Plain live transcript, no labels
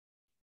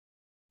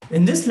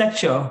In this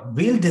lecture,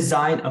 we'll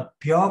design a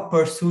pure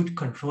pursuit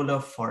controller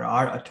for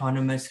our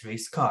autonomous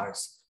race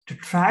cars to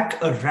track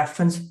a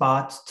reference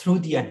path through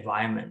the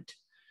environment.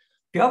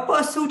 Pure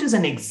pursuit is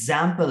an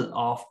example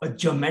of a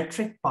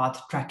geometric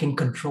path tracking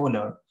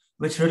controller,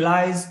 which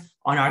relies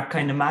on our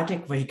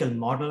kinematic vehicle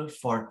model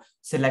for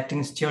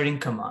selecting steering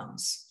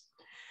commands.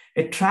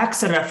 It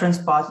tracks a reference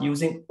path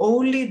using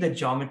only the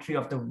geometry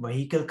of the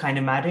vehicle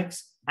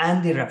kinematics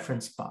and the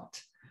reference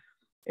path.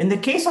 In the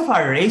case of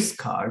our race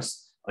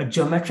cars, a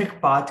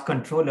geometric path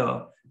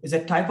controller is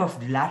a type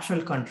of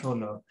lateral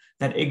controller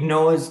that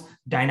ignores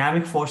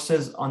dynamic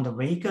forces on the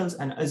vehicles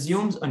and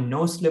assumes a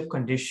no-slip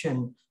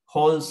condition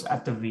holds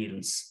at the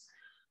wheels.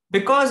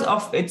 Because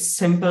of its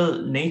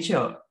simple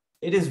nature,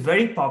 it is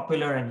very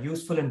popular and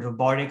useful in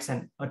robotics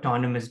and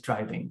autonomous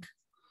driving.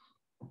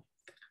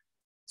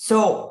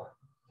 So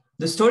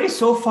the story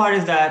so far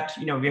is that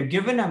we are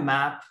given a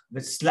map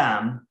with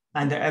SLAM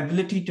and the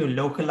ability to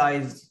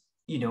localize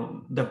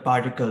the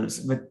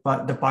particles with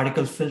the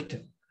particle filter.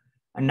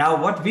 And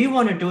now what we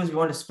want to do is we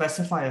want to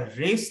specify a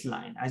race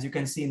line, as you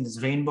can see in this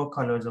rainbow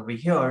colors over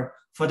here,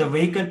 for the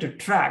vehicle to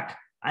track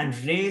and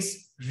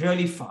race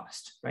really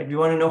fast, right? We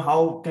want to know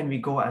how can we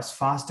go as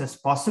fast as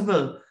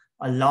possible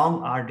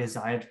along our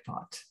desired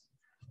path.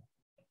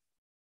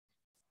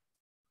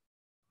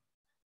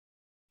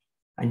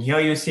 And here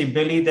you see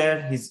Billy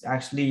there. He's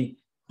actually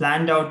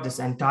planned out this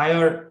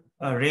entire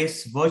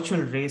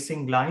virtual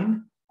racing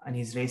line, and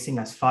he's racing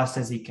as fast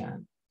as he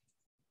can.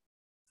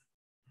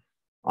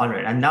 All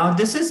right, and now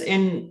this is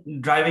in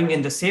driving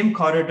in the same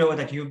corridor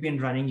that you've been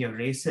running your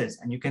races.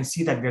 And you can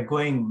see that we're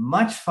going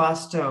much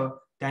faster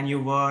than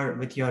you were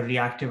with your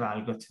reactive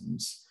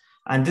algorithms.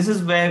 And this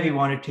is where we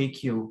want to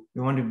take you.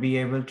 We want to be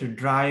able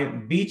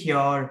to beat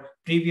your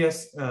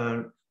previous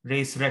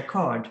race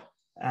record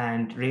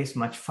and race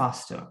much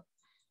faster.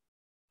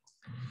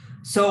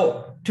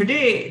 So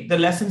today, the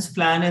lessons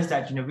plan is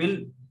that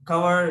we'll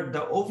cover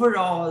the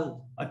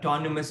overall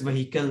autonomous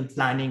vehicle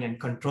planning and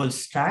control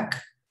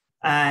stack.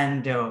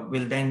 And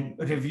we'll then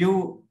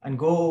review and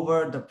go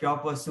over the pure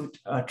pursuit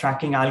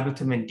tracking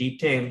algorithm in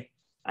detail.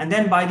 And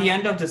then by the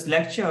end of this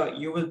lecture,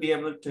 you will be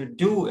able to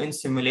do in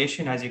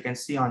simulation, as you can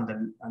see on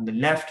the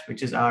left,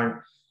 which is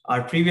our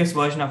previous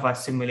version of our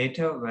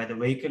simulator, where the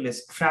vehicle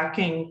is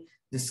tracking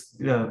this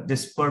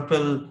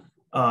purple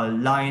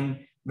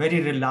line very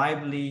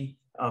reliably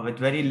with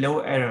very low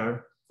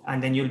error.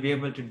 And then you'll be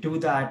able to do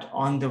that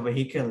on the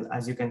vehicle,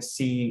 as you can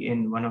see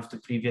in one of the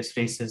previous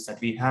races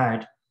that we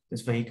had.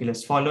 This vehicle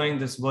is following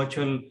this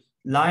virtual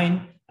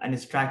line and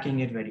is tracking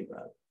it very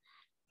well.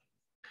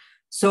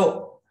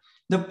 So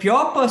the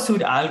pure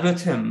pursuit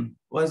algorithm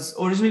was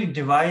originally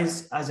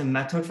devised as a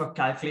method for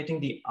calculating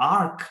the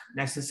arc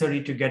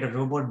necessary to get a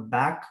robot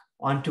back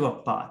onto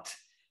a path.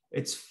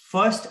 Its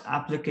first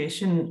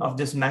application of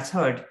this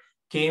method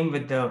came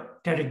with the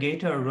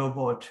Terregator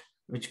robot,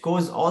 which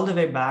goes all the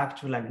way back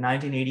to like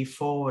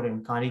 1984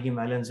 in Carnegie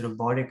Mellon's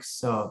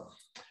Robotics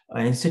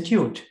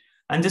Institute.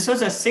 And this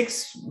was a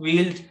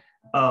six-wheeled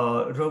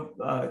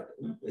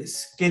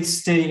skid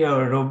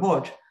steer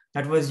robot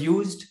that was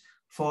used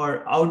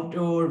for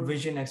outdoor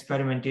vision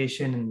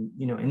experimentation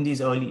in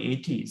these early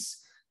 80s.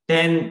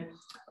 Then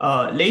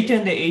later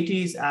in the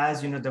 80s,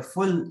 as the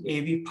full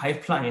AV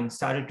pipeline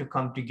started to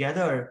come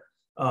together,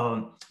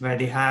 where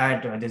they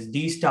had this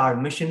D-Star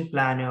mission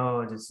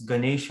planner, this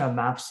Ganesha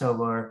map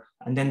server,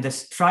 and then the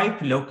Stripe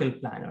local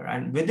planner.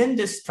 And within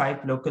this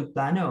Stripe local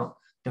planner,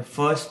 the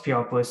first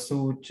pure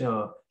pursuit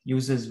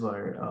uses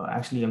were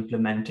actually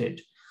implemented.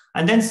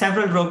 And then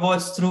several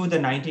robots through the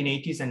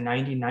 1980s and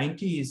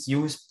 1990s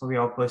used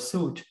pure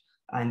pursuit.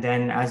 And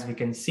then as we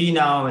can see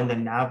now in the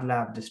nav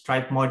lab, the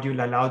Stripe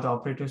module allowed the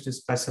operators to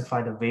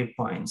specify the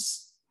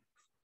waypoints.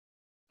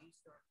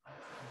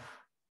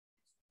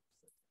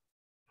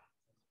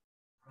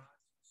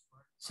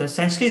 So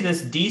essentially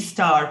this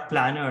D-Star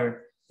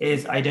planner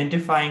is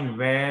identifying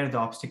where the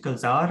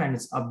obstacles are, and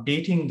it's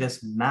updating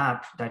this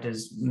map that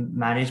is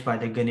managed by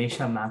the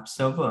Ganesha map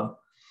server.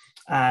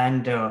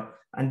 And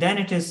then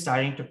it is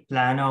starting to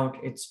plan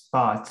out its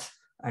path,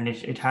 and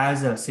it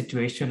has a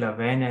situational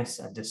awareness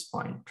at this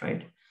point,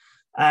 right?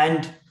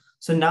 And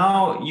so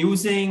now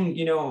using,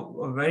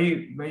 a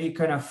very, very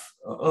kind of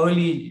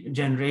early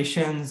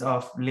generations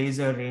of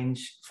laser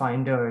range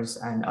finders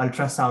and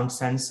ultrasound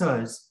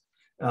sensors,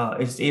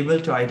 it's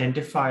able to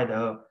identify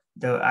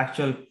the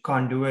actual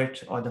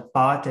conduit or the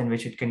path in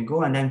which it can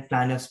go and then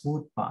plan a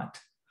smooth path.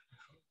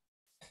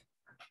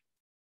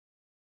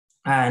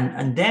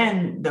 And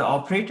then the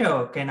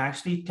operator can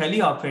actually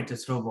teleoperate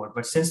this robot.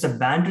 But since the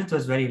bandwidth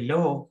was very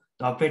low,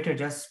 the operator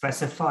just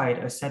specified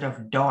a set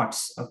of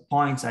dots, of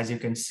points, as you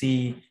can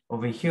see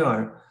over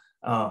here,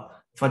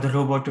 for the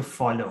robot to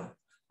follow.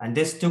 And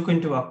this took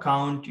into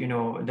account,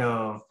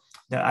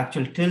 the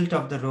actual tilt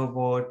of the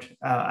robot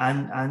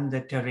and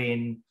the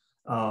terrain.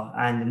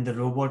 And then the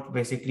robot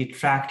basically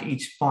tracked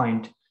each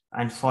point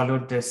and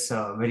followed this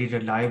very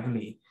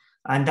reliably.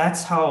 And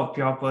that's how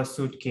pure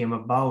pursuit came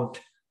about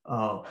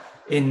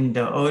in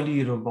the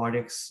early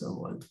robotics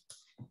world.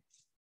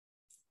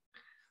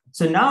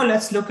 So now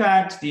let's look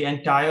at the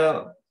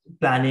entire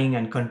planning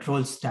and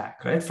control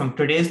stack, right? From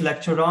today's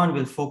lecture on,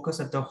 we'll focus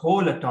at the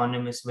whole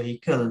autonomous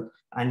vehicle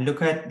and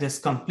look at this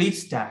complete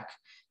stack,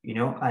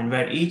 and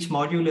where each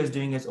module is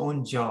doing its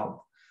own job.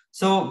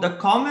 So the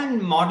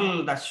common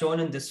model that's shown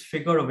in this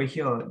figure over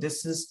here,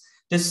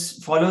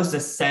 this follows the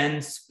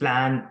sense,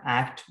 plan,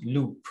 act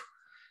loop.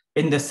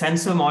 In the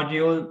sensor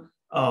module,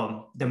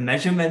 the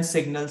measurement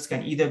signals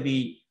can either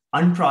be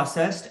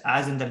unprocessed,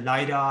 as in the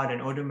LiDAR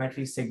and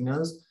odometry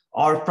signals,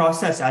 or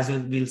processed, as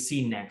we'll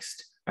see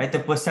next. Right? The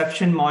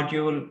perception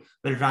module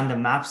will run the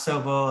map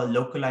server,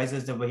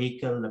 localizes the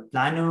vehicle, the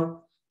planner,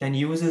 then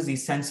uses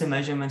these sensor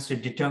measurements to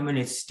determine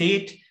its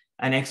state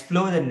and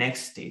explore the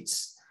next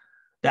states.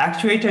 The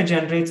actuator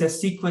generates a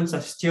sequence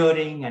of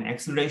steering and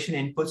acceleration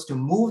inputs to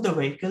move the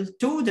vehicle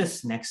to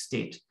this next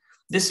state.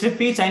 This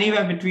repeats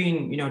anywhere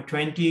between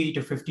 20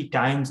 to 50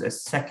 times a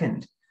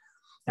second.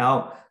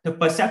 Now, the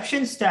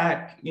perception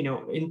stack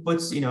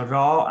inputs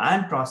raw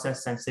and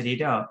processed sensor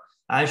data.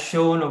 As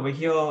shown over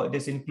here,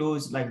 this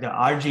includes like the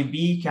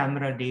RGB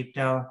camera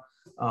data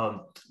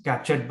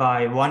captured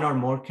by one or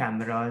more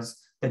cameras,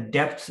 the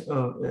depth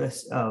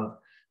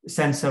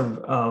sensor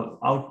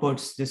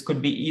outputs. This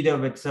could be either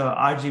with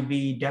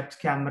RGB depth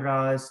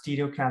cameras,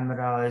 stereo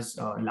cameras,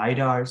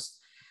 LiDARs.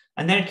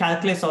 And then it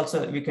calculates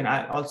also, we can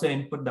also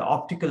input the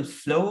optical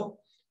flow,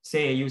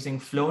 say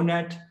using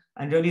FlowNet.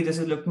 And really this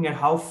is looking at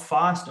how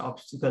fast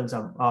obstacles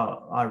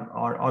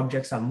or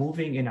objects are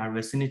moving in our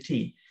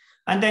vicinity.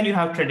 And then you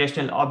have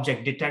traditional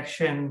object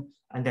detection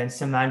and then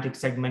semantic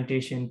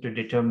segmentation to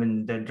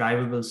determine the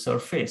drivable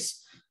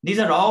surface. These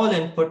are all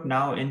input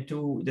now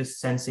into this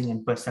sensing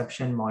and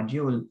perception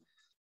module.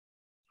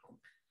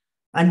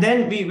 And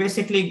then we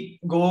basically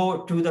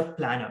go to the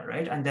planner,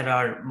 right? And there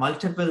are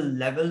multiple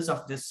levels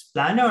of this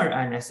planner.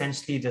 And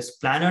essentially this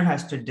planner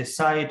has to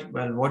decide,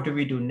 well, what do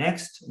we do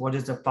next? What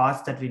is the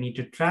path that we need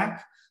to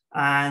track?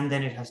 And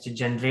then it has to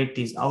generate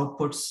these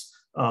outputs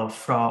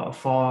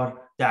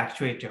for the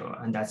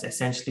actuator. And that's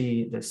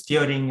essentially the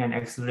steering and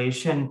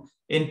acceleration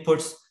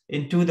inputs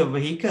into the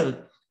vehicle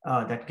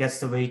that gets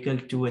the vehicle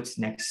to its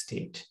next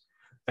state,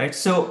 right?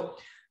 So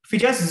if we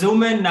just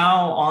zoom in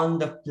now on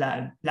the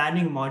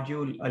planning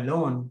module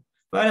alone,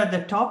 well, at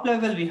the top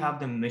level, we have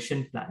the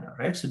mission planner,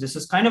 right? So this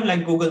is kind of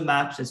like Google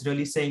Maps. It's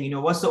really saying,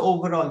 what's the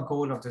overall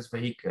goal of this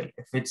vehicle?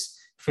 If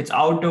it's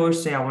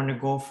outdoors, say I want to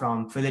go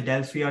from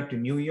Philadelphia to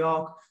New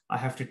York, I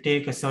have to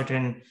take a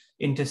certain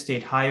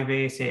interstate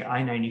highway, say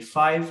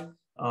I-95,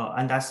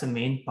 and that's the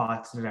main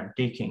path that I'm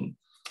taking.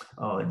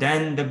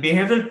 Then the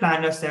behavioral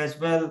planner says,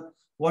 well,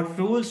 what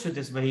rules should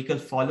this vehicle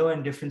follow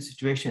in different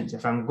situations?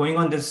 If I'm going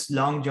on this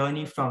long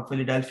journey from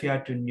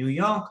Philadelphia to New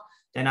York,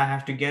 then I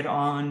have to get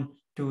on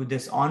to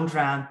this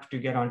on-ramp to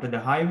get onto the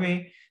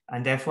highway.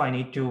 And therefore I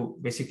need to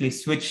basically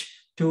switch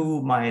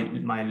to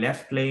my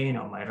left lane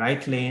or my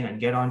right lane and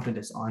get onto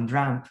this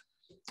on-ramp.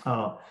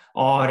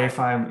 Or if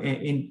I'm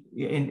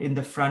in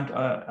the front,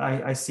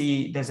 I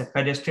see there's a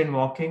pedestrian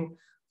walking,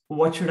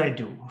 what should I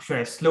do? Should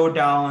I slow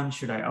down?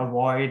 Should I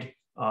avoid?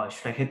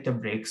 Should I hit the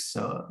brakes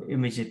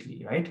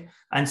immediately, right?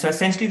 And so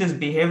essentially this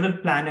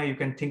behavioral planner, you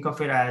can think of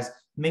it as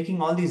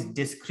making all these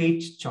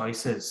discrete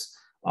choices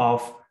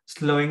of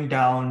slowing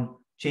down,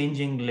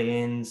 changing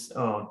lanes,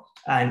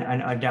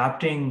 and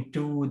adapting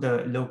to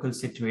the local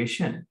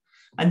situation.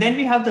 And then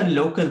we have the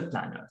local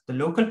planner. The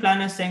local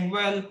planner saying,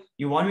 well,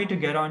 you want me to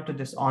get onto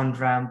this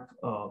on-ramp,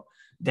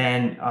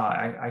 then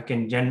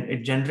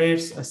it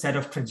generates a set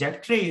of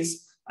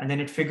trajectories, and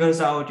then it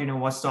figures out,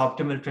 what's the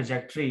optimal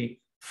trajectory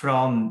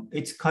from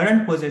its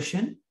current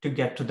position to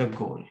get to the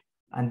goal.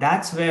 And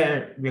that's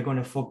where we're going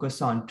to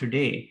focus on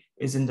today,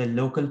 is in the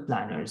local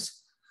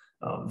planner's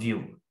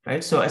view,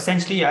 right? So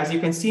essentially, as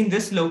you can see in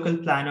this local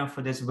planner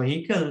for this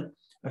vehicle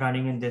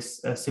running in this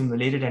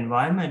simulated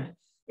environment,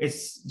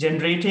 it's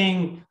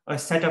generating a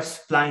set of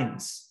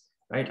splines,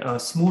 right?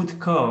 Smooth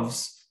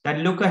curves that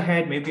look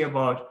ahead maybe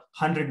about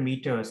 100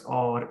 meters,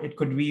 or it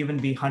could even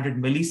be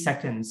 100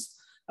 milliseconds.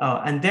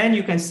 And then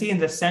you can see in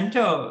the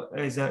center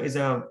is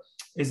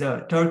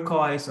a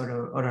turquoise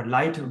or a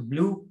light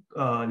blue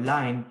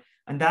line.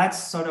 And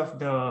that's sort of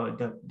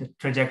the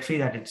trajectory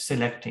that it's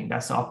selecting.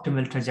 That's the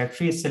optimal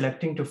trajectory it's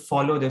selecting to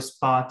follow this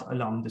path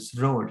along this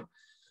road.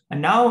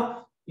 And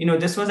now,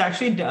 this was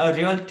actually a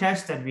real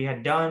test that we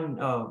had done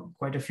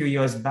quite a few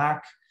years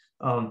back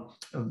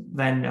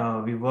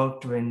when we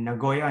worked in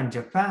Nagoya in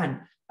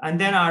Japan. And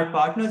then our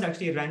partners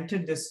actually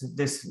rented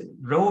this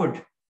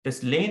road,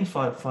 this lane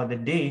for the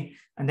day.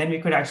 And then we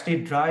could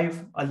actually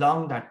drive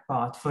along that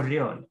path for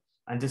real.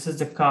 And this is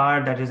the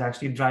car that is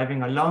actually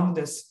driving along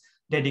this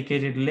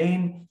dedicated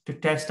lane to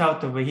test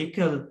out the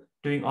vehicle,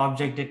 doing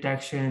object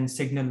detection,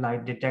 signal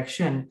light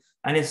detection,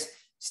 and it's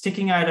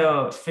sticking at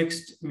a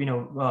fixed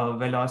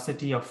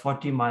velocity of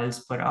 40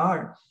 miles per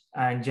hour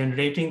and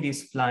generating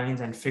these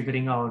splines and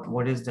figuring out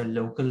what is the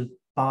local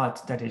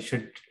path that it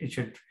should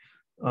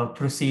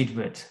proceed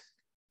with.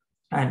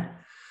 And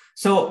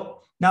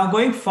so now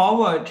going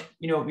forward,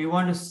 we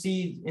want to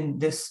see in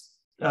this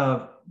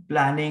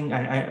planning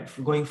and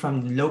going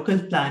from local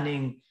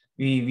planning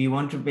We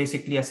want to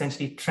basically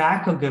essentially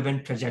track a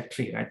given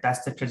trajectory, right?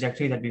 That's the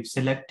trajectory that we've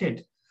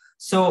selected.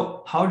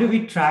 So how do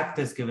we track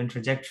this given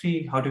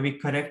trajectory? How do we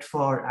correct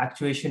for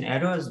actuation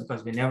errors?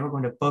 Because we're never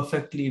going to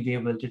perfectly be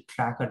able to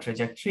track a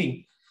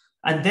trajectory.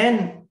 And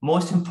then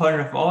most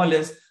important of all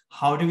is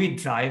how do we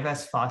drive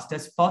as fast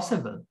as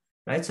possible,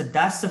 right? So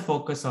that's the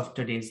focus of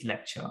today's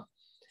lecture.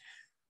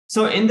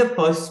 So in the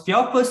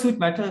pure pursuit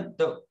method,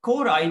 the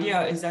core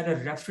idea is that a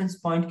reference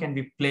point can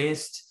be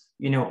placed,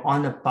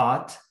 on a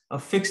path, a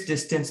fixed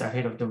distance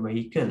ahead of the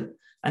vehicle.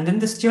 And then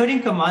the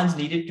steering commands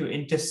needed to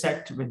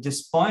intersect with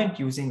this point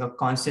using a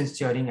constant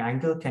steering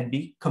angle can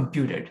be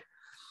computed.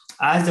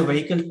 As the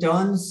vehicle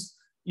turns,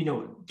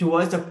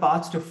 towards the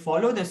path to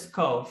follow this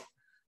curve,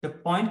 the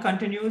point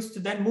continues to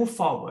then move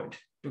forward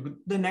to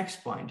the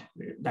next point,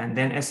 and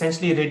then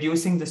essentially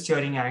reducing the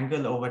steering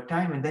angle over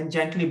time and then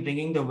gently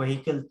bringing the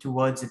vehicle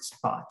towards its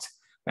path,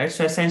 right?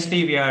 So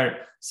essentially we are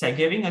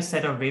giving a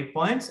set of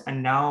waypoints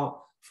and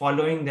now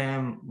following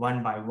them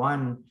one by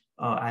one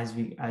as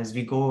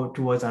we go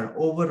towards our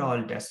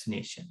overall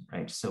destination,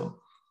 right? So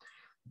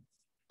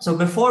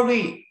before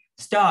we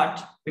start,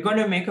 we're going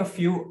to make a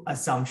few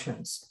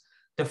assumptions.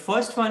 The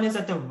first one is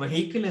that the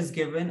vehicle is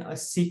given a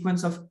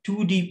sequence of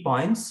 2D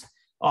points,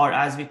 or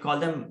as we call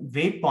them,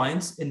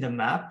 waypoints in the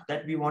map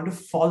that we want to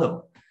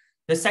follow.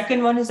 The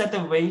second one is that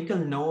the vehicle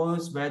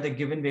knows where the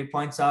given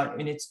waypoints are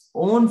in its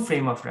own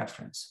frame of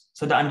reference.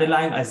 So the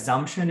underlying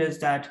assumption is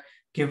that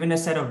given a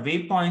set of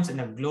waypoints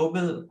in a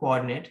global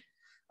coordinate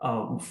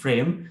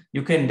frame,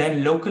 you can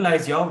then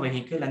localize your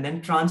vehicle and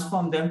then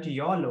transform them to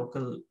your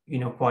local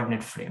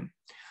coordinate frame.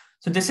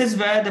 So this is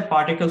where the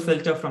particle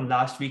filter from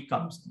last week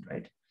comes in,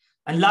 right?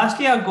 And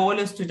lastly, our goal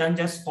is to then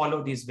just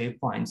follow these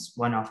waypoints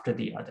one after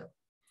the other.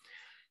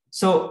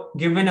 So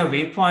given a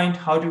waypoint,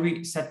 how do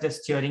we set the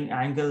steering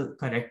angle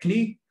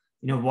correctly?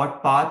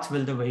 What path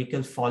will the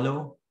vehicle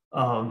follow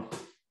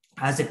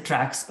as it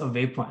tracks a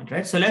waypoint,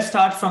 right? So let's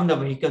start from the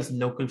vehicle's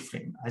local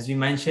frame. As we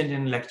mentioned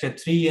in lecture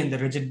 3 in the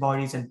rigid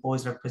bodies and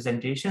pose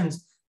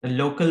representations, the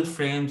local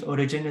frame's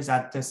origin is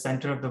at the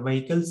center of the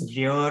vehicle's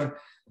rear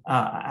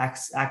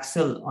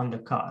axle on the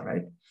car,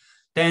 right?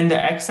 Then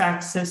the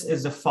x-axis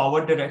is the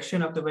forward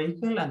direction of the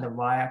vehicle and the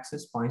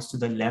y-axis points to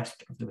the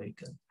left of the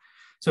vehicle.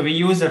 So we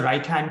use a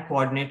right-hand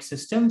coordinate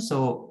system.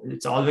 So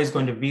it's always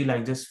going to be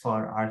like this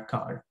for our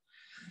car.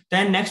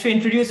 Then next we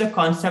introduce the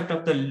concept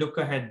of the look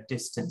ahead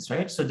distance,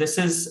 right? So this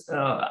is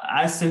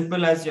as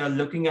simple as you're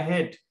looking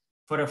ahead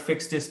for a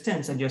fixed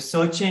distance and you're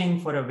searching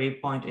for a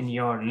waypoint in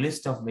your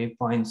list of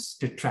waypoints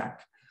to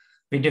track.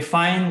 We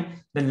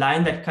define the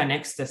line that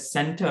connects the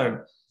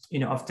center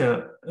of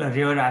the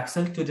rear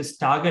axle to this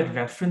target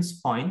reference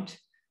point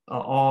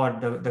or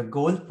the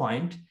goal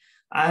point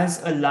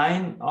as a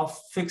line of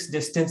fixed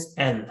distance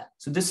L.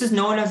 So this is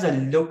known as a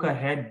look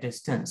ahead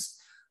distance,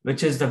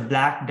 which is the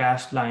black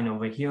dashed line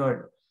over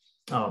here.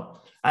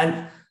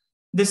 And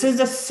this is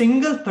a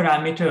single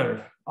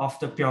parameter of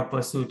the pure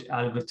pursuit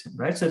algorithm,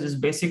 right? So this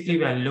basically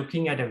we are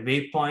looking at a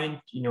waypoint,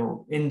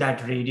 in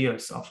that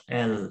radius of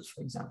L,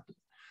 for example.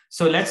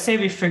 So let's say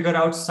we figure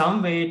out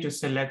some way to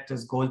select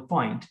this goal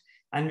point,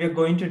 and we're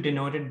going to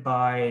denote it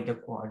by the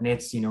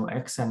coordinates,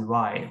 X and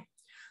Y.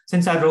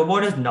 Since our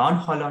robot is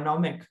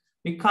non-holonomic,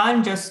 we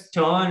can't just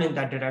turn in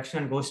that direction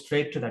and go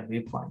straight to that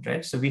waypoint,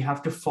 right? So we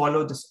have to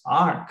follow this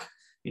arc,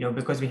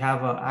 because we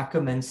have a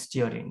Ackermann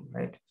steering,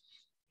 right?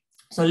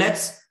 So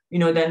let's,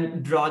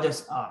 then draw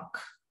this arc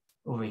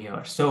over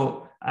here.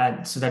 So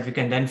that we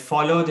can then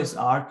follow this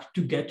arc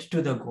to get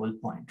to the goal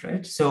point,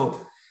 right?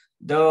 So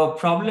the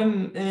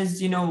problem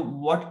is,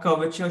 what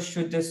curvature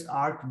should this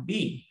arc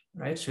be,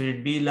 right? Should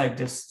it be like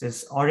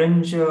this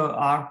orange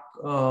arc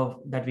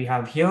that we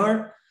have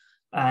here,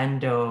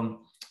 and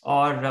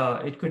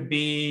or it could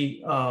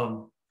be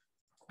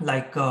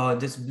like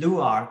this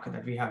blue arc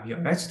that we have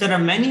here, right? So there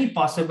are many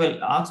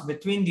possible arcs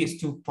between these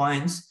 2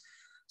 points.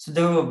 So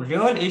the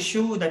real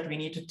issue that we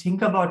need to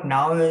think about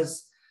now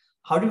is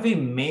how do we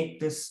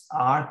make this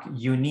arc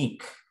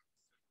unique?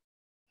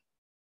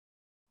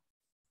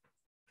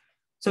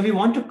 So we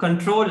want to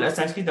control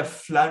essentially the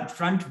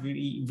front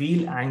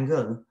wheel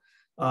angle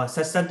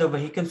such that the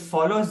vehicle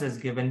follows this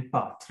given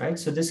path, right?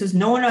 So this is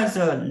known as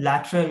a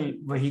lateral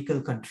vehicle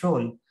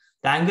control.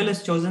 The angle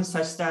is chosen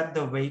such that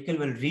the vehicle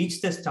will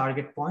reach this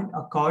target point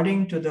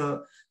according to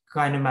the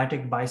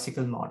kinematic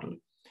bicycle model.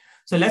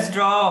 So let's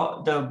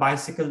draw the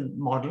bicycle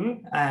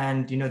model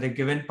and the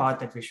given path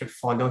that we should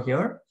follow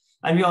here.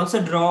 And we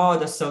also draw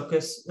the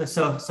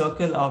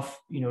circle of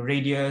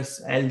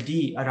radius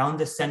LD around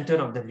the center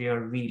of the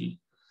rear wheel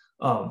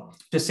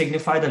to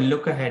signify the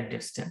look ahead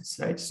distance,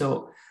 right?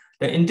 So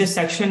the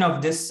intersection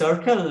of this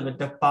circle with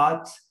the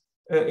path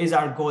is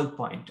our goal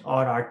point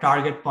or our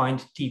target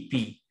point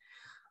TP.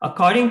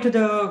 According to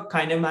the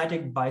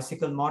kinematic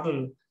bicycle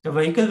model, the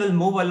vehicle will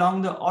move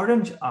along the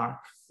orange arc,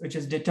 which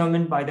is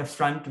determined by the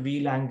front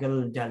wheel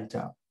angle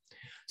delta.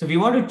 So we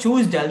want to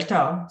choose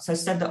delta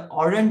such that the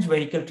orange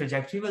vehicle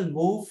trajectory will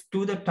move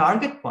to the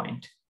target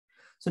point.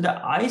 So the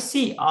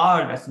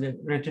ICR that's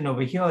written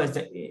over here is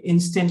the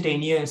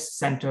instantaneous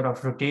center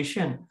of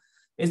rotation.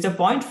 is the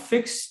point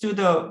fixed to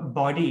the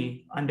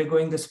body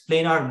undergoing this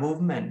planar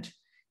movement,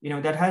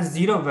 that has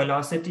zero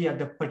velocity at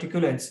the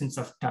particular instance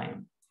of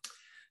time.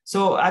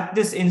 So at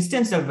this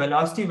instance, the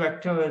velocity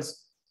vectors,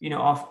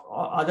 of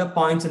other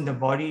points in the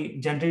body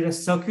generate a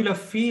circular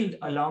field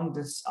along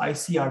this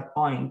ICR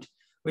point,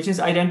 which is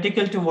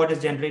identical to what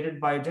is generated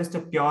by just a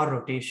pure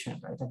rotation,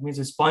 right? That means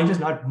this point is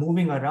not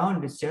moving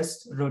around, it's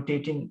just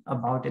rotating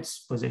about its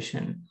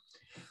position.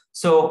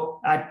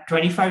 So at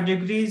 25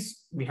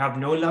 degrees, we have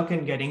no luck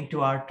in getting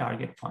to our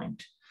target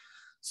point.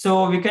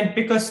 So we can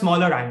pick a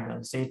smaller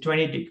angle, say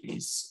 20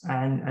 degrees,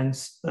 and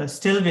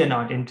still we're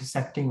not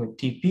intersecting with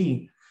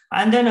TP.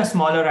 And then a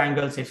smaller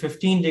angle, say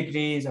 15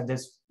 degrees, and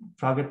this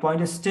target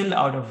point is still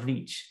out of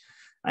reach.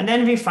 And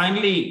then we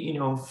finally,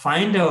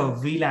 find a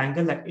real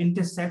angle that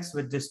intersects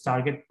with this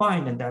target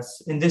point, and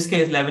that's, in this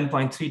case,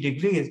 11.3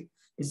 degrees.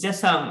 It's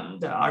just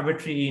the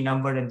arbitrary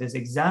number in this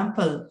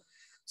example.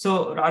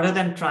 So rather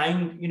than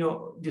trying,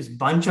 this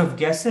bunch of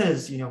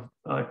guesses,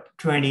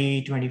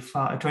 20,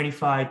 25,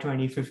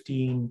 20,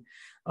 15,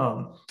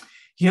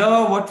 here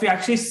what we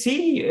actually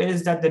see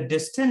is that the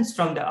distance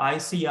from the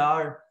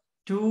ICR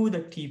to the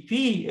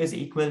TP is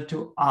equal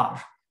to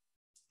R.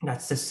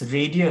 That's this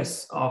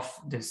radius of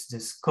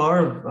this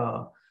curve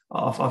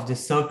of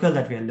this circle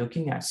that we are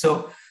looking at.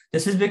 So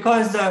this is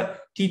because the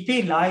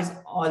TP lies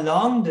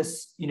along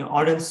this,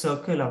 Ordon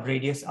circle of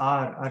radius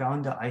R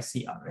around the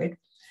ICR, right?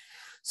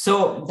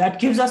 So that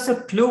gives us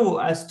a clue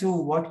as to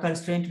what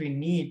constraint we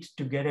need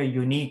to get a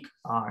unique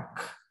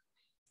arc.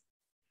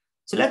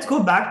 So let's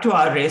go back to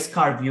our race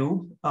car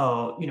view.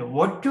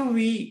 What do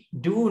we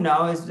do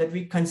now is that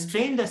we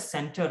constrain the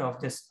center of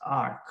this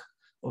arc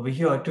over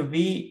here to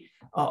be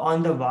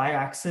on the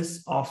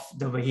y-axis of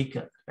the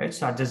vehicle, right?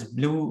 So at this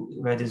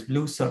blue, where this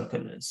blue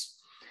circle is.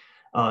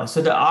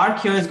 So the arc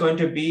here is going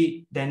to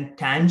be then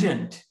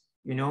tangent,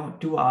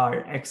 to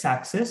our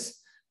x-axis.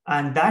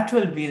 And that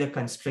will be the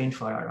constraint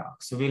for our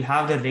arc. So we'll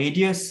have the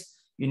radius,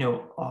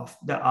 of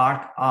the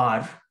arc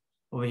R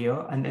over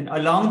here. And then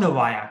along the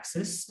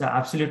y-axis, the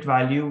absolute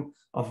value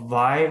of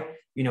y,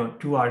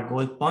 to our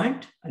goal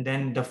point. And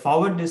then the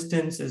forward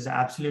distance is the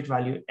absolute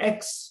value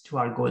x to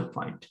our goal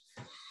point.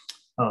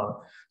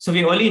 So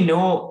we only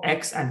know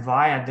x and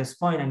y at this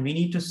point, and we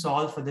need to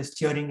solve for the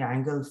steering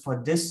angle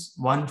for this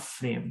one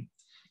frame.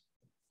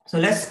 So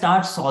let's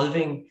start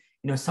solving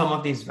some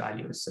of these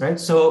values, right?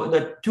 So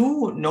the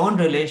two known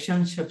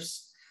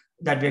relationships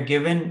that we're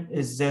given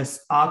is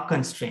this arc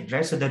constraint,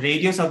 right? So the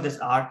radius of this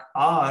arc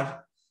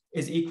R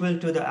is equal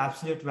to the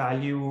absolute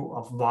value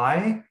of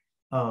y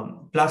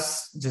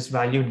plus this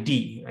value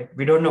d, right?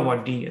 We don't know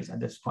what d is at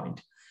this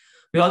point.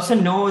 We also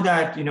know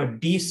that,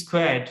 d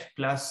squared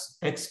plus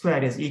x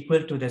squared is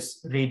equal to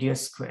this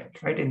radius squared,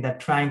 right? In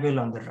that triangle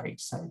on the right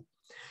side.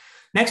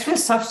 Next, we'll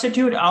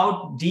substitute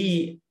out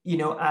d,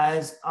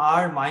 as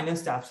r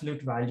minus the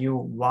absolute value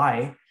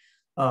y.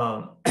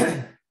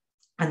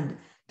 And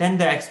then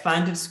the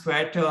expanded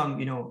square term,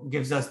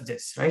 gives us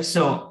this, right?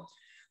 So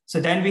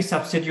then we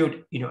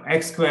substitute,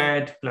 x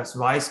squared plus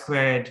y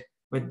squared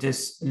with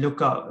this look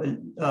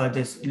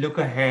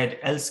ahead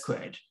L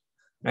squared,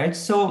 right?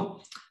 So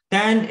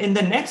then in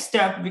the next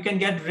step, we can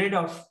get rid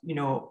of,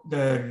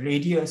 the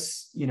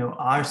radius,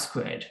 r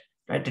squared,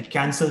 right? It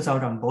cancels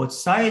out on both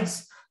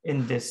sides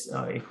in this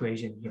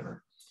equation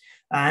here.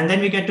 And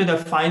then we get to the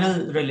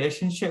final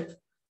relationship,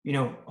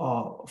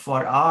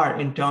 for R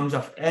in terms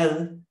of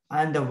L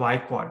and the Y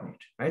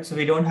coordinate, right? So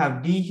we don't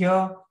have D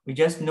here. We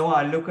just know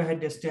our look ahead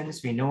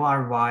distance. We know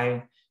our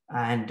Y.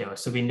 And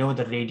so we know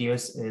the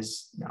radius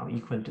is now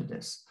equal to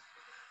this.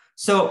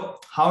 So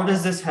how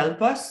does this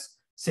help us?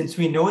 Since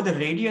we know the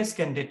radius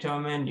can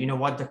determine,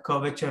 what the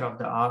curvature of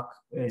the arc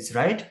is,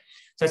 right?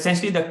 So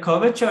essentially the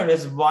curvature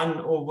is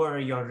 1 over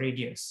your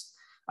radius.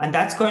 And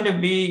that's going to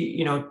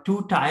be,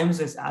 2 times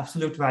this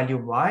absolute value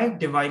y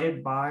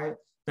divided by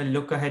the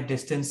look ahead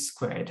distance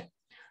squared.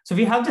 So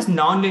we have this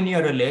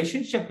nonlinear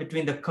relationship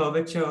between the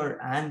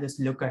curvature and this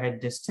look ahead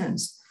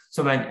distance.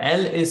 So when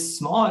L is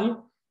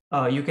small,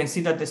 you can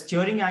see that the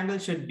steering angle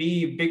should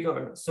be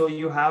bigger. So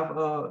you have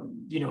a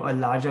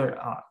larger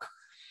arc.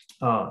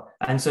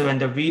 And so when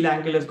the wheel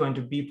angle is going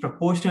to be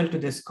proportional to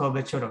this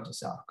curvature of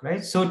this arc,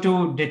 right? So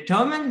to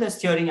determine the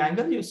steering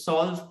angle, you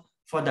solve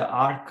for the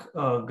arc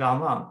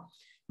gamma,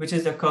 which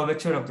is the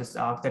curvature of this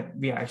arc that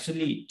we are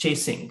actually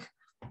chasing.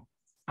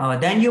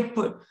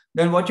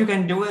 Then what you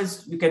can do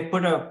is you can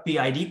put a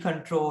PID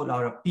control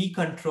or a P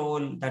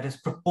control that is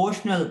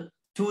proportional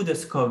to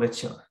this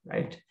curvature,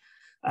 right?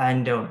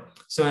 And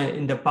so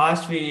in the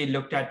past, we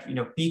looked at,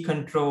 P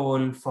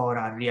control for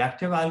our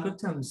reactive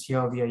algorithms.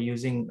 Here we are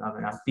using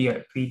our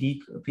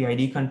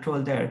PID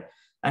control there.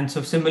 And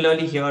so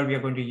similarly here, we are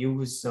going to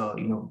use,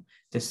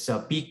 this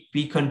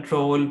P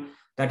control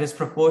that is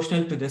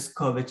proportional to this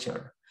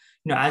curvature.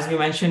 As we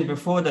mentioned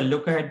before, the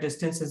look ahead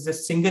distance is a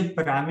single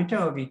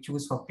parameter we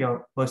choose for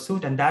pure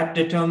pursuit, and that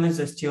determines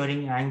the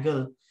steering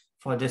angle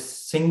for this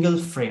single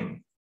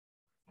frame.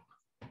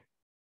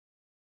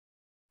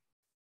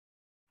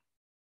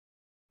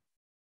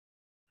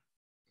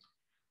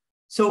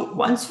 So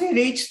once we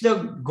reach the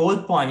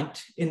goal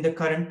point in the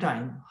current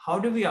time, how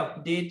do we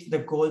update the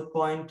goal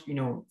point,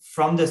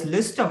 from this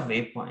list of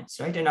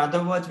waypoints, right? In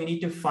other words, we need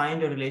to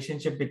find a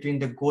relationship between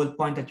the goal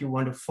point that you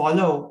want to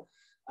follow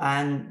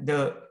and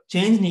the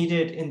change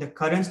needed in the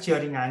current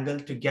steering angle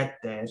to get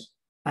there.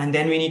 And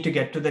then we need to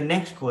get to the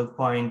next goal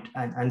point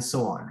and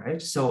so on,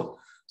 right? So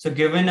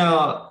given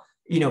a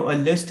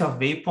list of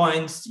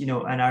waypoints,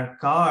 and our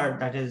car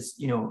that is,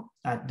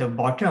 at the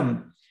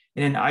bottom,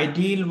 in an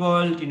ideal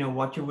world,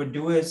 what you would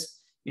do is,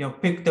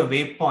 pick the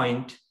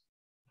waypoint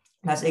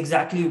that's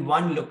exactly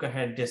one look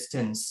ahead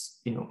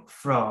distance,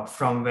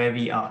 from where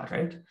we are,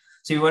 right?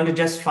 So you want to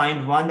just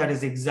find one that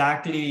is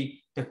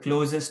exactly the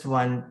closest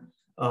one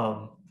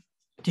to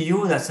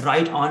you, that's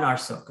right on our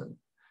circle.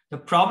 The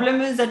problem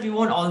is that we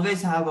won't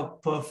always have a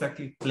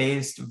perfectly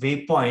placed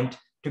waypoint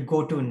to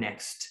go to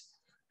next,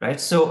 right?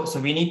 So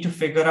we need to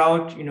figure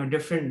out,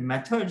 different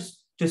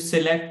methods to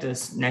select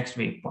this next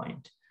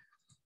waypoint.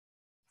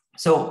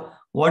 So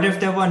what if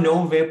there were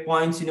no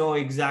waypoints,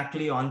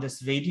 exactly on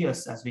this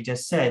radius, as we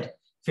just said?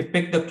 If we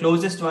pick the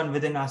closest one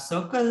within our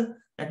circle,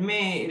 that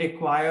may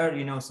require,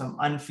 some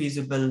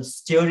unfeasible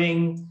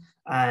steering,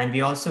 and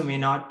we also may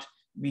not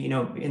be,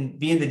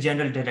 be in the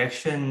general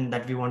direction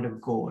that we want to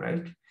go,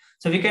 right?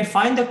 So we can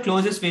find the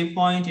closest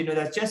waypoint,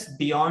 that's just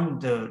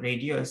beyond the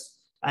radius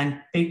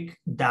and pick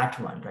that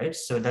one, right?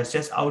 So that's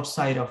just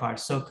outside of our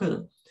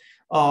circle.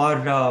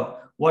 Or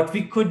what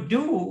we could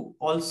do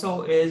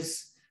also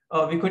is,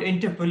 we could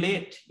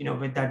interpolate,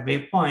 with that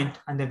waypoint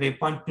and the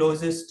waypoint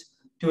closest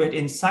to it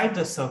inside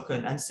the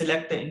circle and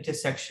select the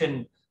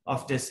intersection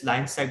of this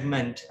line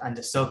segment and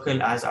the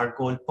circle as our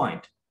goal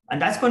point.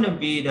 And that's going to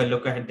be the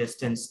look ahead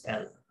distance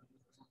L.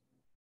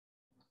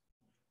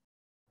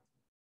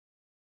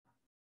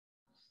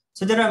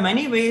 So there are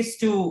many ways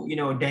to,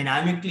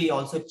 dynamically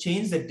also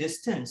change the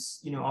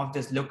distance, of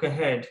this look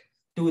ahead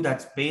to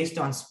that's based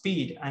on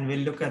speed. And we'll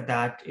look at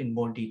that in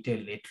more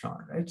detail later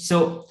on, right?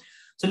 So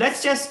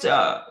let's just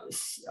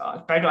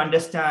try to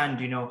understand,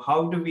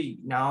 how do we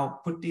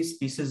now put these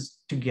pieces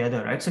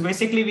together, right? So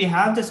basically we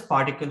have this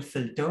particle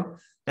filter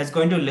that's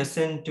going to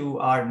listen to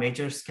our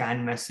major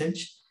scan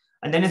message,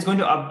 and then it's going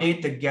to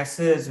update the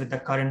guesses with the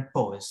current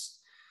pose.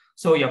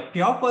 So your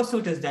pure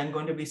pursuit is then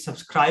going to be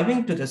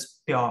subscribing to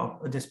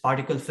this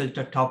particle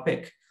filter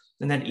topic.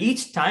 And then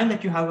each time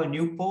that you have a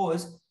new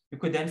pose, you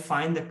could then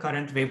find the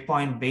current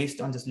waypoint based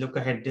on this look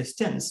ahead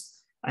distance.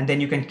 And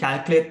then you can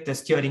calculate the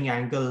steering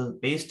angle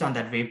based on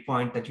that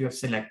waypoint that you have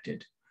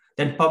selected.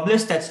 Then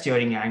publish that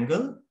steering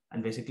angle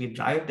and basically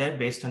drive there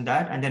based on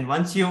that. And then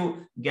once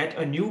you get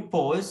a new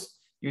pose,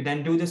 you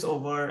then do this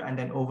over and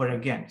then over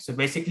again. So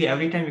basically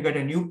every time you get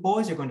a new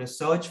pose, you're going to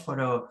search for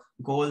a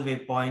goal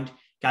waypoint,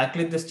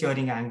 calculate the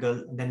steering angle,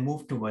 and then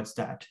move towards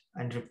that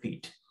and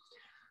repeat.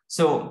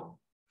 So,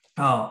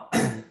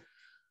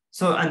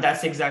 and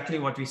that's exactly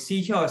what we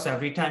see here. So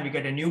every time you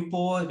get a new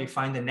pose, we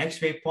find the next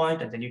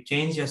waypoint, and then you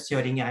change your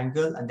steering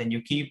angle, and then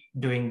you keep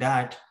doing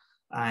that.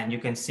 And you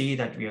can see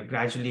that we are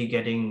gradually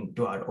getting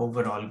to our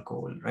overall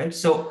goal, right?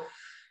 So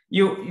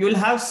you'll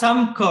have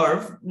some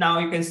curve. Now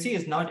you can see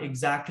it's not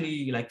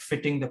exactly like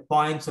fitting the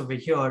points over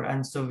here.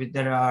 And so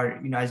there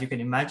are, as you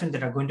can imagine,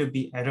 there are going to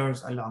be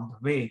errors along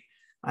the way.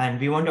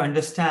 And we want to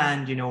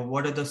understand,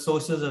 what are the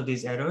sources of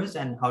these errors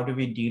and how do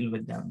we deal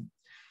with them?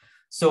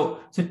 So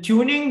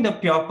tuning the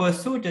pure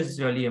pursuit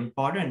is really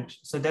important.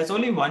 So there's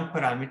only one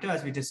parameter,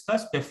 as we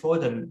discussed before,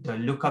 the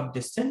lookup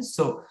distance.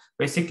 So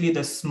basically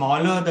the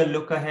smaller the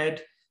look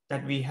ahead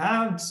that we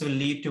have, this will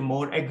lead to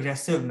more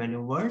aggressive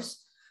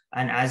maneuvers.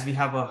 And as we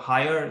have a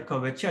higher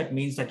curvature, it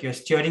means that your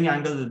steering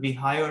angle will be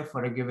higher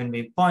for a given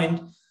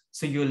waypoint.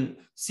 So you'll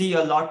see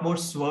a lot more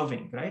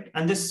swerving, right?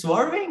 And this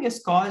swerving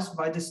is caused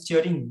by the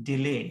steering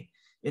delay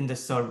in the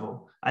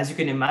servo. As you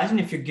can imagine,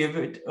 if you give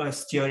it a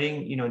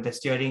steering, the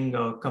steering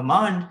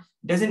command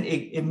doesn't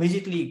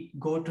immediately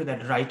go to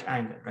that right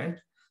angle, right?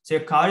 So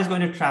your car is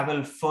going to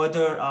travel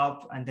further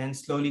up and then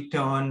slowly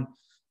turn,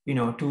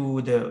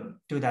 to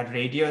that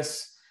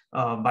radius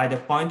by the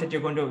point that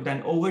you're going to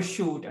then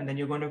overshoot, and then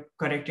you're going to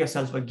correct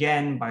yourself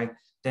again by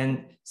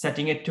then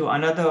setting it to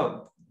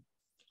another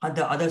on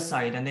the other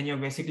side. And then you're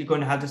basically going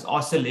to have this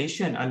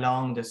oscillation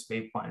along this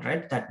waypoint,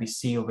 right? That we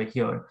see over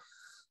here.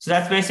 So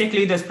that's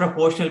basically this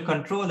proportional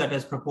control that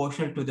is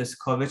proportional to this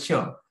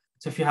curvature.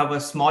 So if you have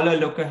a smaller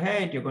look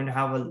ahead, you're going to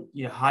have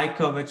a high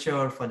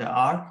curvature for the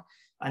arc,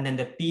 and then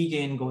the P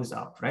gain goes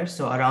up, right?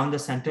 So around the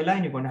center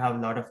line, you're going to have a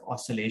lot of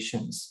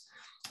oscillations.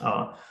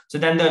 So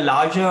then the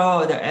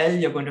larger the L,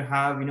 you're going to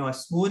have, a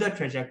smoother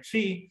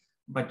trajectory,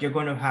 but you're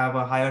going to have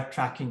a higher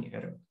tracking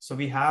error. So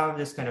we have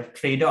this kind of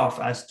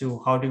trade-off as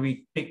to how do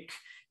we pick,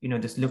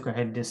 this look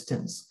ahead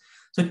distance.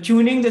 So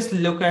tuning this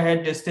look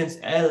ahead distance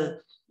L,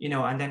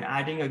 and then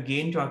adding a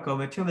gain to our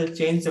curvature will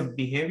change the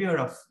behavior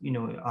of,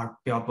 our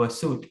pure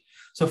pursuit.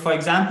 So for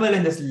example,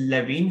 in this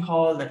Levine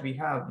Hall that we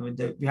have,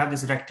 we have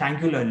this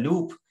rectangular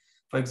loop,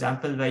 for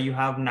example, where you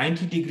have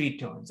 90-degree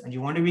turns, and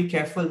you want to be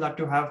careful not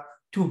to have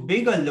too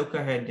big a look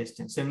ahead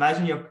distance. So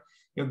imagine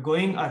you're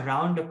going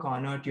around the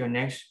corner to your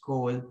next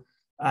goal,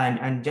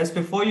 And just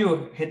before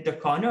you hit the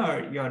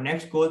corner, your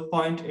next goal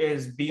point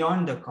is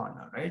beyond the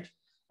corner, right?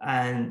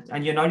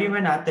 And you're not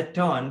even at the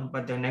turn,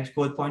 but the next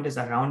goal point is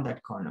around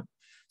that corner.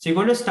 So you're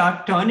going to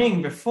start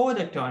turning before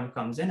the turn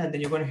comes in, and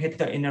then you're going to hit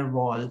the inner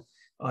wall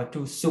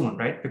too soon,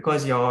 right?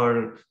 Because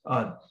your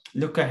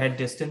look ahead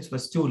distance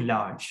was too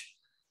large.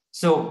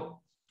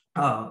 So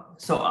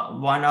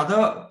one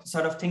other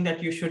sort of thing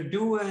that you should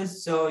do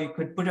is you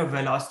could put a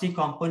velocity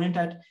component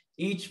at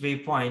each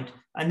waypoint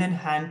and then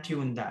hand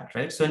tune that,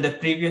 right? So in the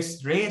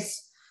previous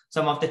race,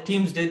 some of the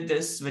teams did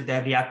this with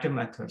their reactive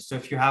methods. So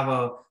if you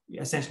have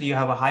essentially you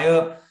have a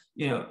higher,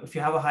 if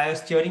you have a higher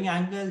steering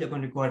angle, you're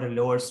going to go at a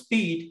lower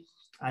speed.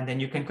 And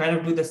then you can kind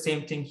of do the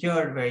same thing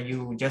here where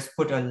you just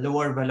put a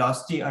lower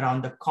velocity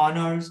around the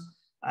corners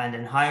and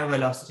then higher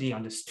velocity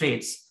on the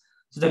straights.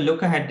 So the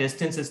look ahead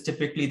distance is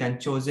typically then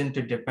chosen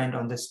to depend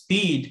on the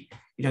speed,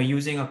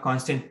 using a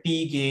constant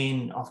P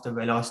gain of the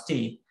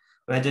velocity,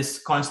 where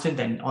this constant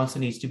then also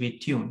needs to be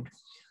tuned.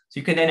 So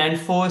you can then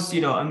enforce,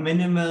 a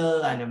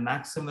minimal and a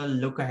maximal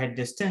look ahead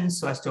distance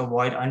so as to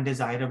avoid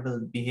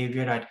undesirable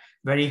behavior at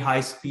very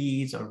high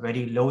speeds or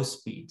very low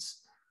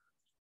speeds.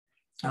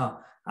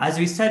 As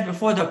we said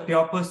before, the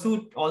pure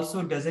pursuit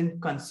also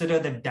doesn't consider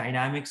the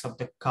dynamics of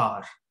the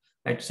car.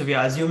 Right? So we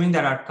are assuming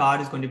that our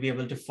car is going to be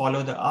able to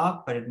follow the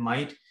arc, but it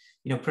might,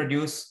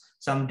 produce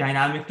some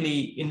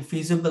dynamically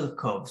infeasible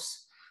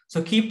curves.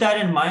 So keep that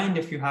in mind.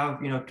 If you have,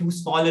 too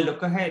small a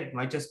look ahead, it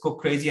might just go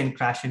crazy and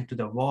crash into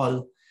the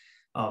wall.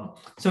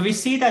 So we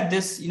see that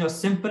this,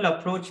 simple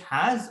approach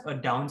has a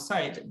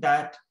downside,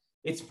 that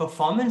its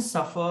performance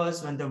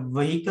suffers when the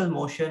vehicle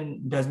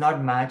motion does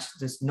not match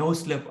this no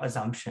slip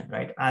assumption,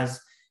 right? As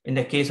in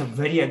the case of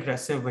very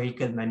aggressive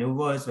vehicle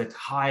maneuvers with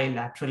high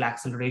lateral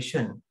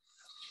acceleration.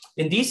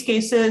 In these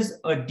cases,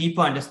 a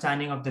deeper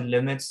understanding of the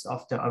limits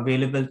of the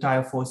available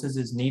tire forces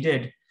is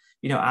needed,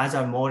 as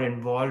are more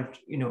involved,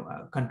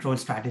 control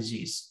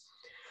strategies.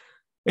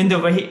 When the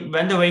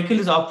vehicle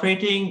is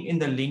operating in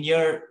the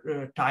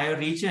linear tire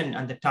region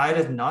and the tire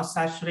is not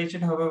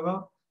saturated,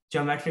 however,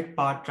 geometric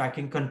path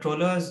tracking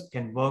controllers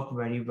can work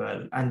very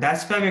well. And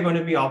that's where we're going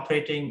to be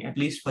operating, at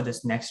least for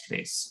this next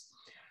race.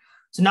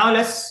 So now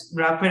let's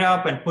wrap it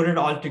up and put it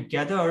all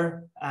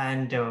together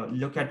and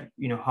look at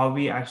how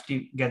we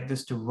actually get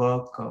this to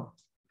work.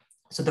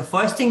 So the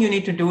first thing you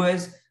need to do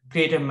is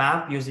create a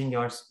map using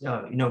your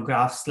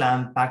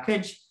GraphSlam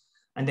package,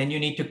 and then you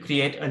need to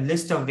create a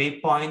list of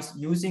waypoints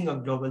using a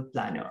global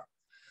planner.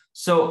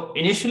 So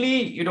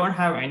initially you don't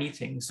have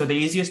anything. So the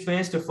easiest way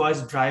is to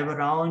first drive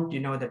around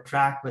the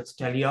track with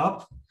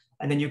teleop,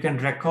 and then you can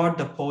record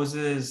the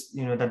poses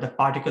that the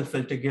particle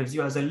filter gives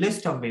you as a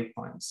list of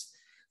waypoints.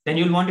 Then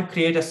you'll want to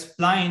create a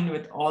spline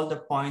with all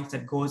the points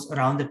that goes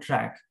around the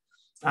track.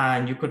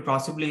 And you could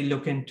possibly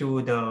look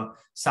into the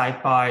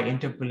SciPy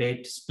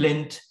interpolate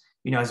splint,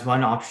 as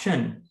one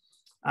option.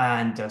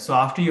 And so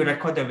after you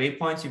record the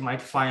waypoints, you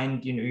might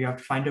find, you have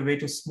to find a way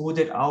to smooth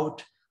it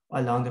out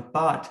along the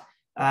path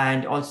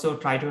and also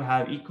try to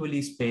have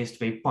equally spaced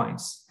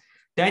waypoints.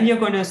 Then you're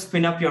going to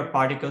spin up your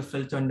particle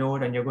filter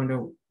node and you're going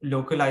to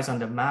localize on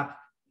the map.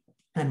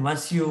 And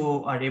once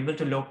you are able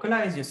to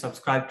localize, you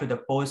subscribe to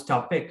the pose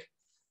topic.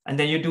 And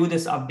then you do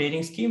this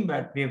updating scheme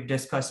that we've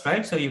discussed,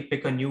 right? So you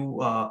pick a new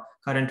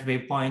current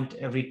waypoint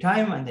every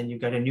time, and then you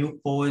get a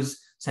new pose,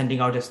 sending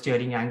out a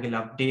steering angle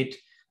update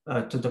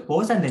to the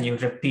pose, and then you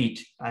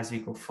repeat as we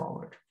go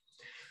forward.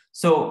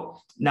 So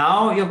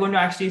now you're going to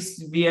actually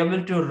be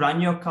able to run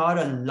your car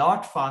a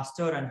lot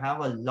faster and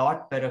have a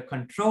lot better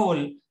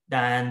control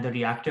than the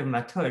reactive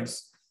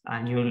methods.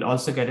 And you'll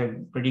also get a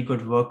pretty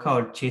good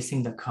workout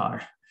chasing the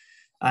car.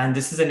 And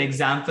this is an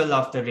example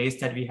of the race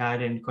that we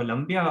had in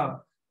Colombia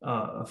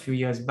a few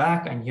years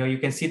back. And here you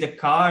can see the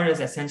car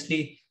is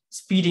essentially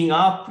speeding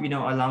up,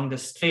 along the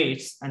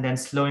straights and then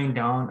slowing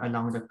down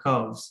along the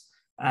curves.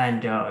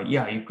 And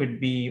yeah, you could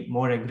be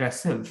more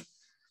aggressive.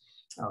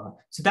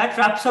 So that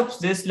wraps up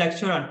this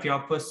lecture on pure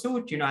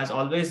pursuit. As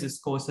always, this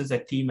course is a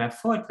team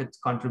effort with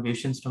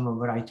contributions from a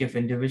variety of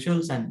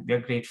individuals, and we're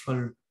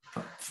grateful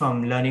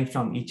from learning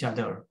from each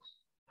other.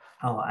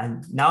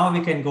 And now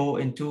we can go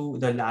into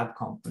the lab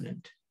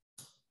component.